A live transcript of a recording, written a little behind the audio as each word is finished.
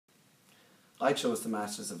I chose the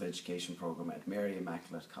Masters of Education programme at Mary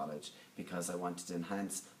Immaculate College because I wanted to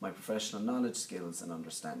enhance my professional knowledge, skills and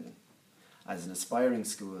understanding. As an aspiring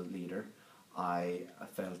school leader, I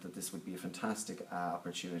felt that this would be a fantastic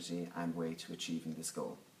opportunity and way to achieving this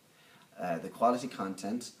goal. The quality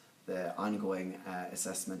content, the ongoing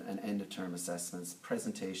assessment and end-of-term assessments,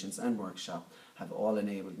 presentations and workshop have all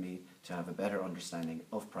enabled me to have a better understanding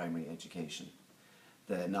of primary education.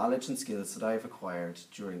 The knowledge and skills that I have acquired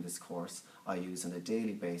during this course I use on a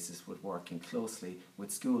daily basis with working closely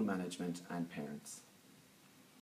with school management and parents.